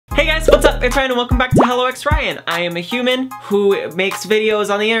up? It's Ryan and welcome back to HelloXRyan. I am a human who makes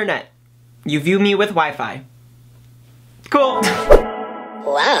videos on the internet. You view me with Wi-Fi. Cool.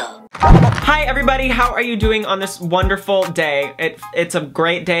 Wow. Hi everybody, how are you doing on this wonderful day? It's a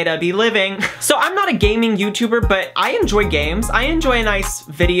great day to be living. So I'm not a gaming YouTuber, but I enjoy games. I enjoy a nice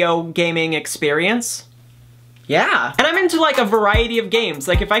video gaming experience. Yeah. And I'm into like a variety of games.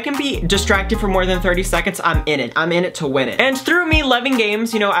 Like if I can be distracted for more than 30 seconds, I'm in it. I'm in it to win it. And through me loving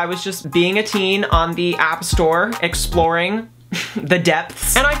games, you know, I was just being a teen on the App Store, exploring the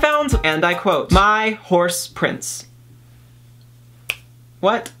depths. And I found, and I quote, "My Horse Prince."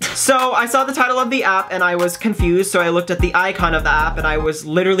 What? So I saw the title of the app and I was confused, so I looked at the icon of the app and I was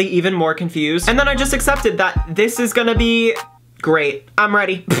literally even more confused. And then I just accepted that this is gonna be great. I'm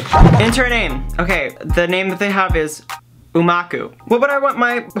ready. Enter a name. Okay, the name that they have is Umaku. What would I want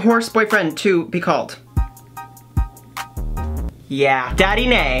my horse boyfriend to be called? Yeah,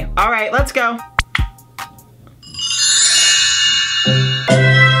 daddynay. All right, let's go.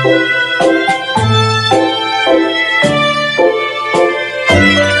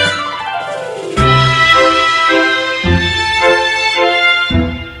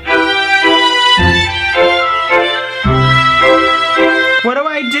 What do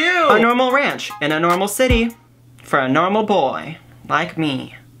I do? A normal ranch in a normal city for a normal boy like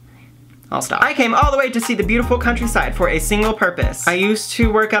me. I'll stop. I came all the way to see the beautiful countryside for a single purpose. I used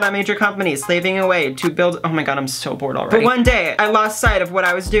to work at a major company, slaving away to build— oh my god, I'm so bored already. But one day, I lost sight of what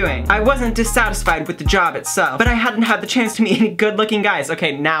I was doing. I wasn't dissatisfied with the job itself, but I hadn't had the chance to meet any good-looking guys.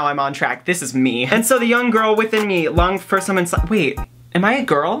 Okay, now I'm on track. This is me. And so the young girl within me longed for some inside— wait, am I a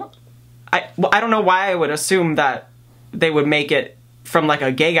girl? Well, I don't know why I would assume that they would make it from like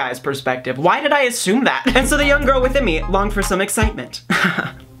a gay guy's perspective. Why did I assume that? And so the young girl within me longed for some excitement.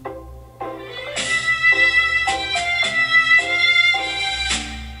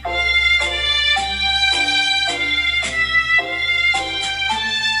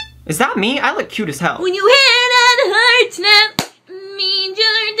 Is that me? I look cute as hell. When you hear that hurts now, means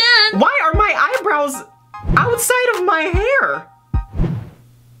you're done. Why are my eyebrows outside of my hair?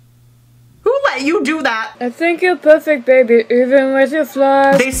 Who let you do that? I think you're perfect, baby, even with your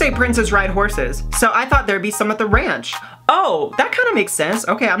flaws. They say princes ride horses, so I thought there'd be some at the ranch. Oh, that kind of makes sense.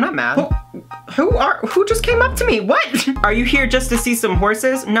 Okay, I'm not mad. Who just came up to me? What? Are you here just to see some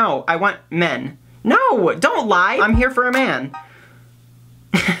horses? No, I want men. No, don't lie. I'm here for a man.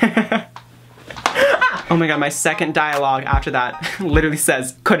 Oh my god, my second dialogue after that literally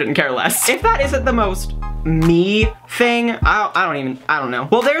says, couldn't care less. If that isn't the most me thing, I don't know.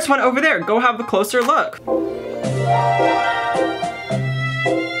 Well, there's one over there. Go have a closer look.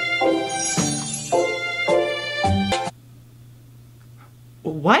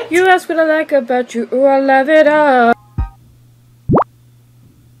 What? You ask what I like about you, ooh, I love it up.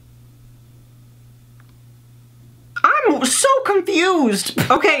 I'm so confused.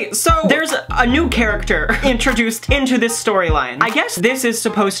 Okay, so there's a new character introduced into this storyline. I guess this is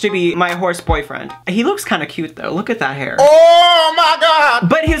supposed to be my horse boyfriend. He looks kind of cute though. Look at that hair. Oh my god!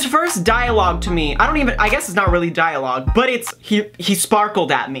 But his first dialogue to me, I guess it's not really dialogue, but it's, he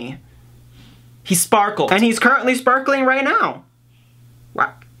sparkled at me. He sparkled. And he's currently sparkling right now.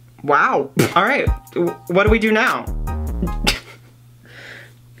 Wow. Wow. All right, what do we do now?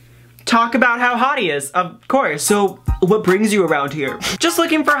 Talk about how hot he is, of course. So, what brings you around here? Just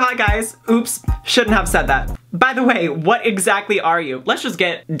looking for hot guys. Oops, shouldn't have said that. By the way, what exactly are you? Let's just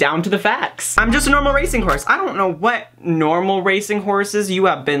get down to the facts. I'm just a normal racing horse. I don't know what normal racing horses you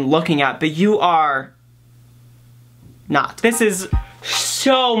have been looking at, but you are not. This is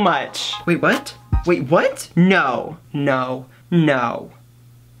so much. Wait, what? Wait, what? No, no, no.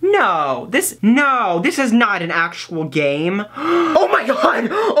 No, this is not an actual game. Oh my god!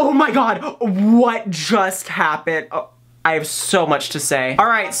 Oh my god! What just happened? Oh, I have so much to say.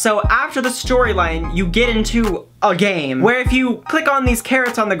 Alright, so after the storyline, you get into a game where if you click on these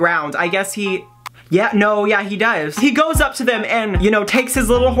carrots on the ground, I guess he does. He goes up to them and, you know, takes his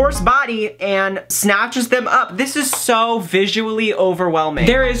little horse body and snatches them up. This is so visually overwhelming.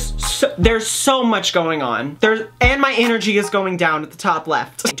 There's so much going on. And my energy is going down at the top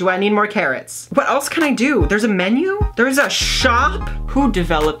left. Do I need more carrots? What else can I do? There's a menu? There's a shop? Who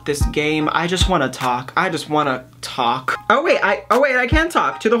developed this game? I just want to talk. I just want to talk. Oh wait, I can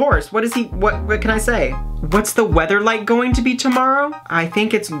talk to the horse. What can I say? What's the weather like going to be tomorrow? I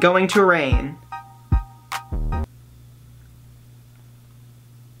think it's going to rain.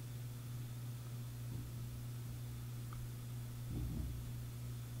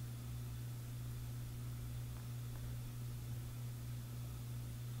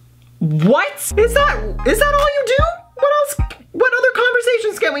 What? Is that all you do? What else? What other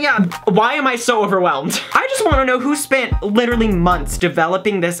conversations can we have? Why am I so overwhelmed? I just want to know who spent literally months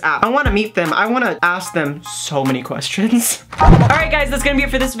developing this app. I want to meet them. I want to ask them so many questions. Alright guys, that's gonna be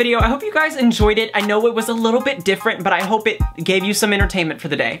it for this video. I hope you guys enjoyed it. I know it was a little bit different, but I hope it gave you some entertainment for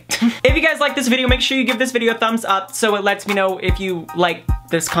the day. If you guys like this video, make sure you give this video a thumbs up so it lets me know if you like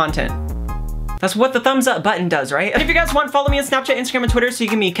this content. That's what the thumbs up button does, right? And if you guys want, follow me on Snapchat, Instagram, and Twitter so you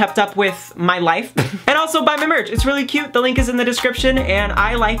can be kept up with my life. And also buy my merch. It's really cute. The link is in the description and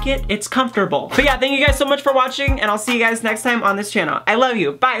I like it. It's comfortable. But yeah, thank you guys so much for watching and I'll see you guys next time on this channel. I love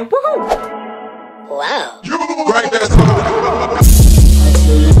you. Bye. Woohoo! Wow. Right there.